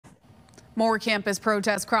More campus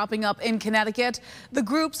protests cropping up in Connecticut. The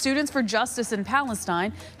group Students for Justice in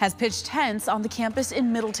Palestine has pitched tents on the campus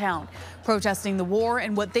in Middletown, protesting the war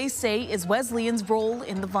and what they say is Wesleyan's role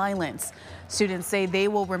in the violence. Students say they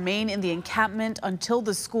will remain in the encampment until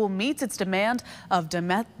the school meets its demand of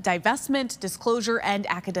divestment, disclosure, and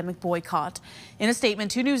academic boycott. In a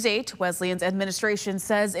statement to News 8, Wesleyan's administration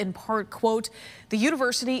says in part, quote, "The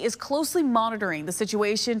university is closely monitoring the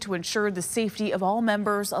situation to ensure the safety of all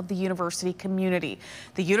members of the university community.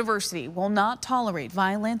 The university will not tolerate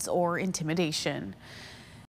violence or intimidation."